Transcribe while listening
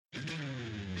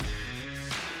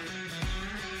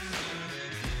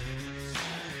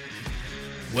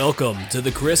Welcome to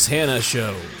the Chris Hanna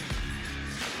Show.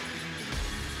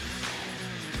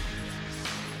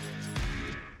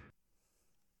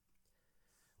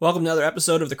 Welcome to another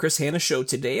episode of the Chris Hanna Show.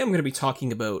 Today I'm going to be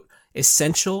talking about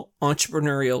essential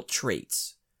entrepreneurial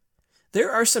traits. There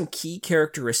are some key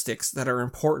characteristics that are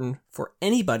important for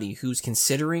anybody who's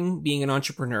considering being an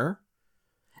entrepreneur.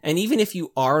 And even if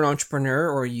you are an entrepreneur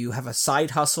or you have a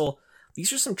side hustle,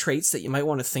 these are some traits that you might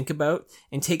want to think about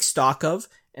and take stock of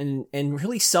and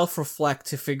really self-reflect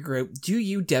to figure out, do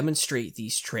you demonstrate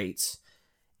these traits?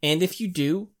 And if you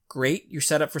do, great, you're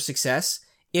set up for success.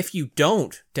 If you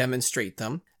don't demonstrate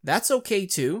them, that's okay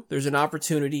too. There's an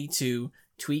opportunity to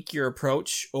tweak your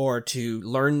approach or to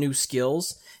learn new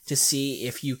skills to see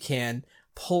if you can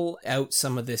pull out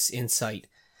some of this insight.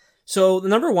 So the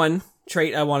number one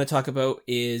trait I want to talk about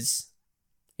is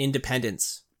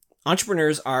independence.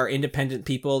 Entrepreneurs are independent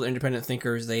people, independent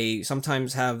thinkers. They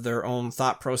sometimes have their own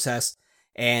thought process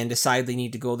and decide they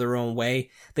need to go their own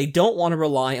way. They don't want to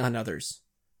rely on others.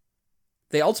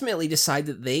 They ultimately decide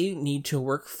that they need to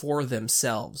work for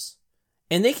themselves.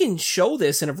 And they can show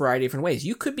this in a variety of different ways.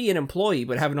 You could be an employee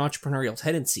but have an entrepreneurial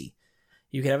tendency.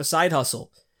 You could have a side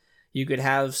hustle. You could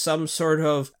have some sort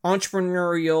of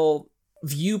entrepreneurial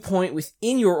viewpoint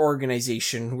within your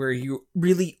organization where you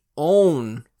really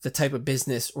own the type of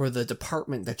business or the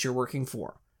department that you're working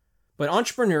for. But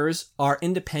entrepreneurs are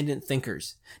independent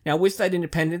thinkers. Now, with that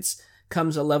independence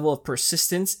comes a level of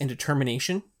persistence and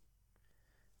determination.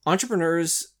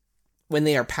 Entrepreneurs, when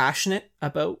they are passionate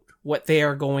about what they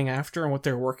are going after and what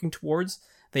they're working towards,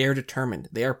 they are determined.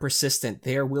 They are persistent.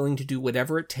 They are willing to do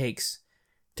whatever it takes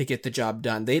to get the job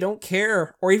done. They don't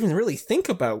care or even really think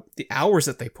about the hours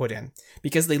that they put in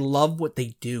because they love what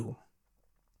they do.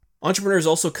 Entrepreneurs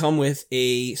also come with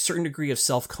a certain degree of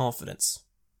self-confidence.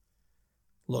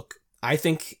 Look, I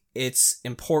think it's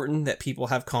important that people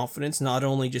have confidence not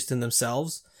only just in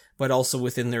themselves, but also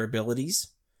within their abilities.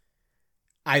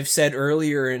 I've said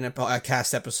earlier in a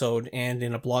podcast episode and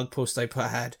in a blog post I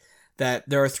had that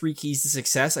there are 3 keys to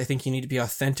success. I think you need to be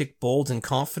authentic, bold, and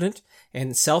confident.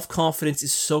 And self-confidence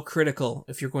is so critical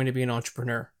if you're going to be an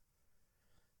entrepreneur.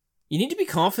 You need to be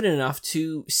confident enough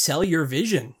to sell your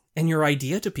vision and your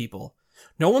idea to people.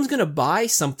 No one's going to buy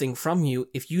something from you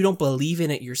if you don't believe in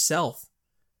it yourself.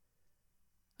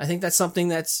 I think that's something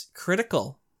that's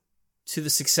critical to the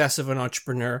success of an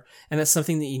entrepreneur, and that's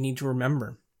something that you need to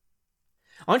remember.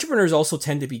 Entrepreneurs also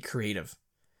tend to be creative.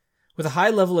 With a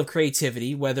high level of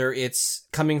creativity, whether it's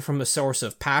coming from a source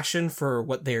of passion for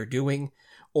what they're doing,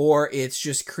 or it's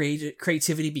just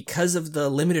creativity because of the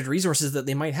limited resources that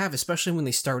they might have, especially when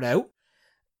they start out,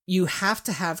 you have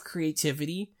to have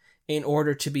creativity in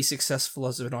order to be successful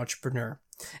as an entrepreneur.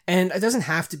 And it doesn't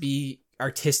have to be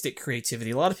artistic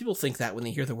creativity. A lot of people think that when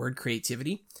they hear the word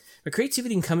creativity, but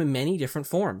creativity can come in many different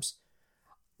forms.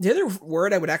 The other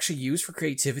word I would actually use for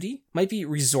creativity might be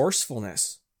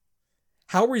resourcefulness.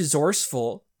 How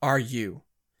resourceful are you?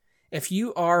 If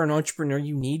you are an entrepreneur,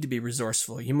 you need to be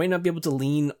resourceful. You might not be able to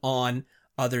lean on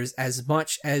others as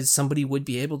much as somebody would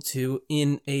be able to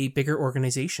in a bigger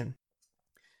organization.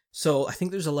 So I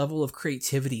think there's a level of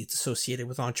creativity that's associated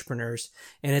with entrepreneurs,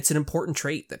 and it's an important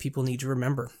trait that people need to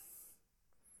remember.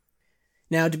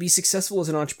 Now, to be successful as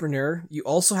an entrepreneur, you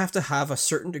also have to have a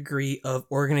certain degree of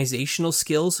organizational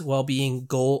skills while being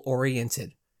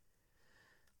goal-oriented.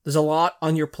 There's a lot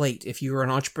on your plate if you're an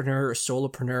entrepreneur or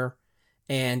solopreneur,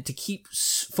 and to keep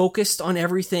focused on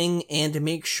everything and to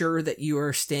make sure that you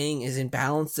are staying as in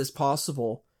balance as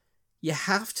possible, you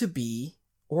have to be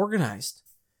organized.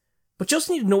 But you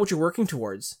also need to know what you're working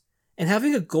towards. And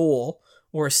having a goal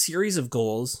or a series of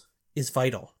goals is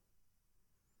vital.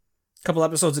 A couple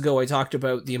episodes ago, I talked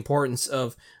about the importance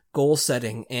of goal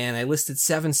setting, and I listed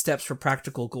 7 steps for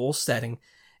practical goal setting.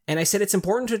 And I said it's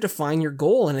important to define your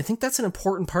goal, and I think that's an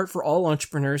important part for all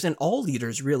entrepreneurs and all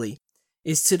leaders, really,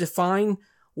 is to define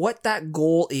what that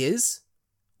goal is,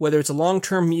 whether it's a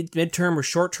long-term, mid-term, or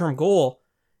short-term goal,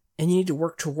 and you need to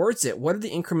work towards it. What are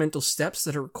the incremental steps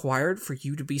that are required for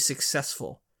you to be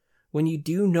successful? When you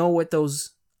do know what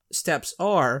those steps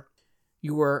are,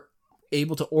 you are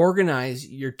able to organize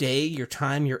your day, your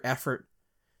time, your effort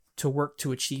to work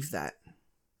to achieve that.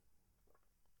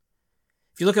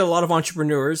 If you look at a lot of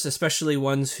entrepreneurs, especially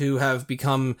ones who have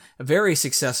become very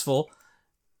successful,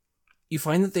 you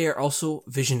find that they are also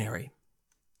visionary.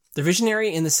 They're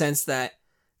visionary in the sense that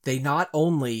they not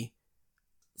only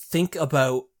think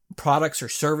about products or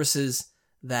services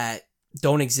that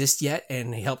don't exist yet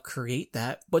and they help create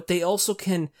that, but they also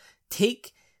can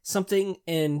take something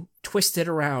and twist it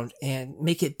around and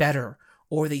make it better,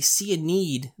 or they see a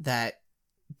need that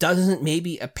doesn't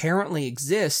maybe apparently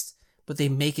exist, but they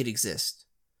make it exist.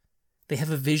 They have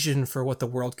a vision for what the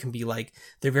world can be like.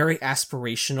 They're very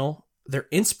aspirational. They're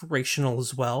inspirational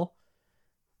as well,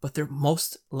 but they're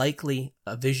most likely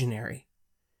a visionary.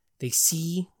 They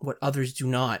see what others do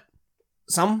not.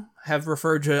 Some have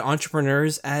referred to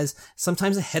entrepreneurs as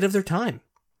sometimes ahead of their time.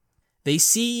 They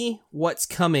see what's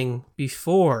coming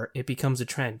before it becomes a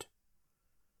trend.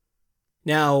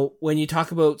 Now, when you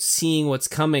talk about seeing what's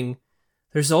coming,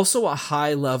 there's also a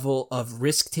high level of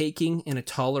risk-taking and a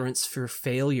tolerance for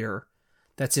failure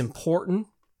that's important.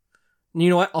 And you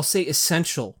know what? I'll say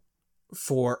essential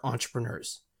for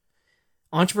entrepreneurs.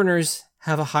 Entrepreneurs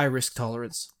have a high risk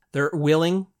tolerance. They're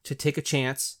willing to take a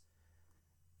chance,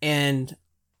 and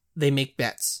they make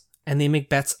bets. And they make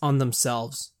bets on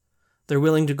themselves. They're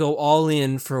willing to go all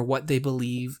in for what they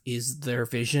believe is their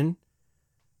vision.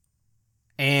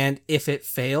 And if it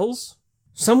fails,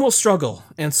 some will struggle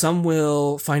and some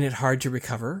will find it hard to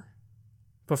recover.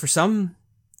 But for some,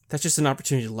 that's just an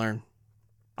opportunity to learn.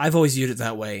 I've always viewed it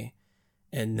that way,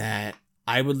 in that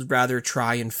I would rather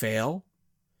try and fail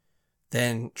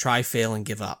than try, fail, and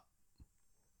give up.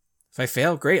 If I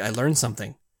fail, great, I learned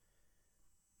something.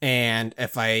 And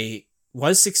if I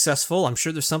was successful, I'm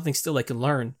sure there's something still I can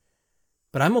learn.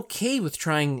 But I'm okay with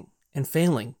trying and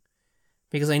failing,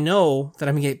 because I know that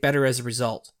I'm going to get better as a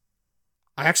result.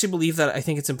 I actually believe that I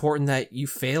think it's important that you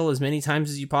fail as many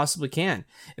times as you possibly can.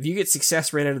 If you get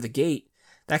success right out of the gate,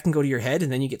 that can go to your head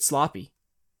and then you get sloppy.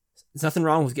 There's nothing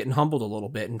wrong with getting humbled a little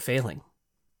bit and failing.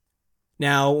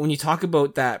 Now, when you talk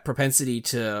about that propensity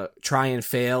to try and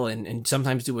fail and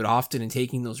sometimes do it often and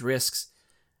taking those risks,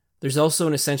 there's also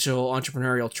an essential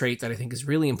entrepreneurial trait that I think is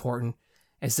really important,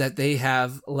 is that they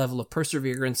have a level of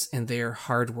perseverance and they're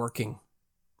hardworking.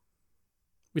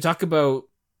 We talk about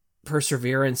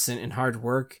perseverance and hard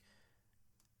work.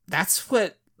 That's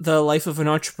what the life of an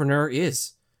entrepreneur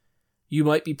is. You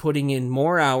might be putting in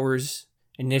more hours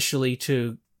initially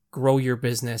to grow your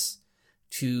business,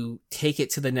 to take it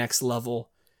to the next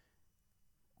level.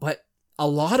 But a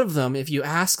lot of them, if you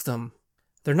ask them,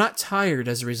 they're not tired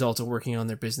as a result of working on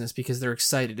their business because they're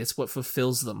excited. It's what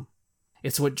fulfills them.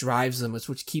 It's what drives them. It's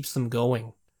what keeps them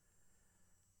going.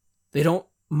 They don't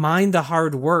mind the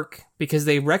hard work because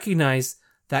they recognize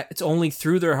that it's only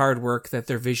through their hard work that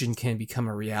their vision can become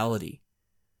a reality.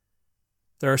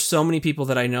 There are so many people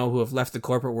that I know who have left the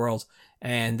corporate world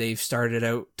and they've started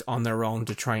out on their own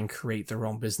to try and create their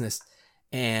own business.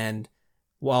 And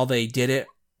while they did it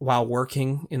while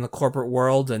working in the corporate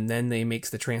world and then they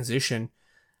make the transition,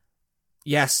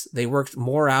 yes, they worked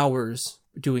more hours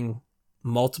doing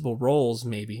multiple roles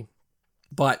maybe,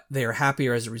 but they're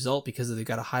happier as a result because they've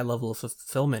got a high level of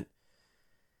fulfillment.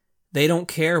 They don't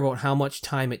care about how much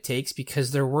time it takes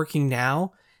because their working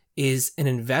now is an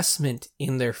investment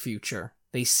in their future.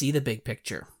 They see the big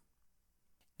picture.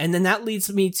 And then that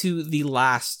leads me to the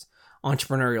last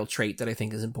entrepreneurial trait that I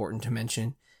think is important to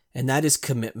mention, and that is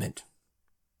commitment.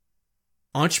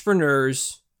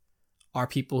 Entrepreneurs are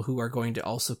people who are going to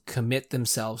also commit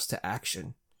themselves to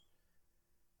action.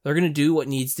 They're going to do what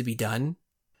needs to be done.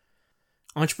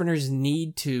 Entrepreneurs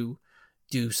need to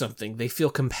do something. They feel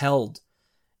compelled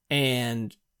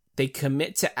and they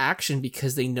commit to action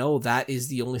because they know that is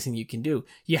the only thing you can do.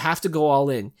 You have to go all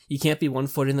in. You can't be 1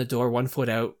 foot in the door, 1 foot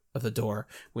out of the door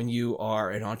when you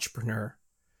are an entrepreneur.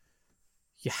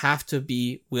 You have to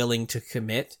be willing to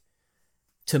commit,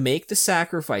 to make the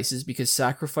sacrifices, because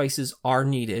sacrifices are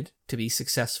needed to be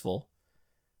successful.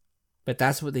 But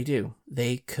that's what they do.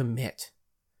 They commit.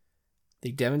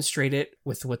 They demonstrate it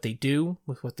with what they do,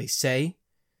 with what they say.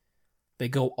 They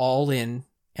go all in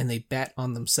and they bet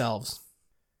on themselves.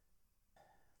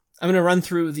 I'm going to run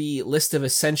through the list of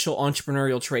essential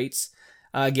entrepreneurial traits.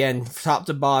 Again, top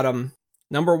to bottom.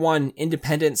 Number 1,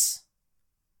 independence.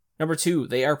 Number 2,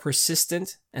 they are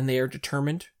persistent and they are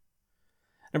determined.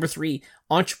 Number 3,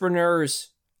 entrepreneurs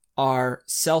are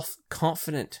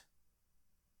self-confident.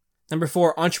 Number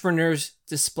 4, entrepreneurs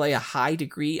display a high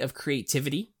degree of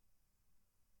creativity.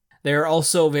 They're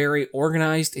also very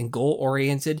organized and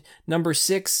goal-oriented. Number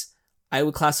 6, I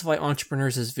would classify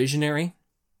entrepreneurs as visionary.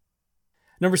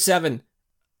 Number 7,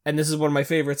 and this is one of my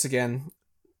favorites again,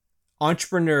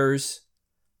 entrepreneurs,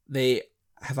 they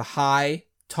have a high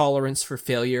tolerance for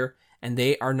failure and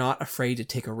they are not afraid to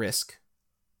take a risk.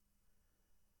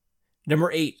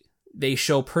 Number 8, they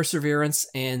show perseverance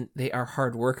and they are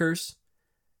hard workers.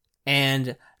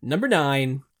 And number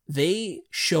 9, they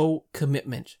show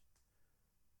commitment.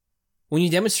 When you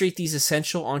demonstrate these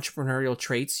essential entrepreneurial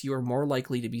traits, you are more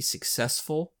likely to be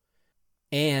successful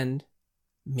and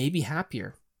maybe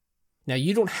happier. Now,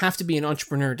 you don't have to be an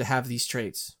entrepreneur to have these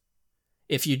traits.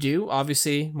 If you do,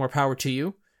 obviously, more power to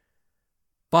you.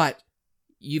 But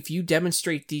if you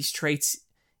demonstrate these traits,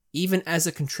 even as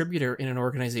a contributor in an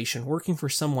organization working for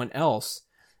someone else,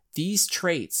 these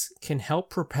traits can help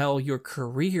propel your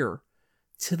career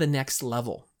to the next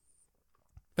level.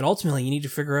 But ultimately, you need to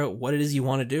figure out what it is you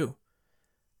want to do.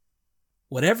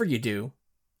 Whatever you do,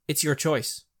 it's your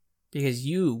choice, because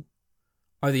you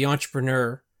are the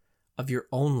entrepreneur of your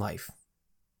own life.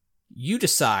 You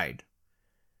decide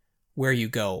where you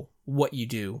go, what you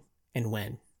do, and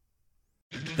when.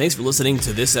 Thanks for listening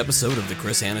to this episode of The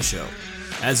Chris Hanna Show.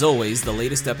 As always, the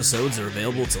latest episodes are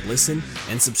available to listen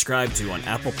and subscribe to on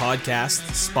Apple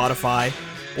Podcasts, Spotify,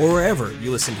 or wherever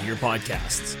you listen to your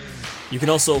podcasts. You can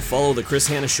also follow The Chris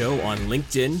Hanna Show on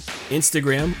LinkedIn,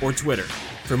 Instagram, or Twitter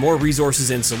for more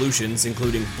resources and solutions,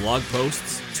 including blog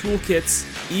posts, toolkits,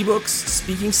 ebooks,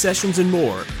 speaking sessions, and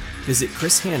more. Visit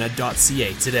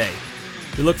chrishanna.ca today.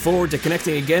 We look forward to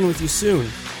connecting again with you soon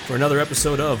for another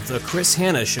episode of The Chris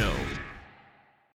Hanna Show.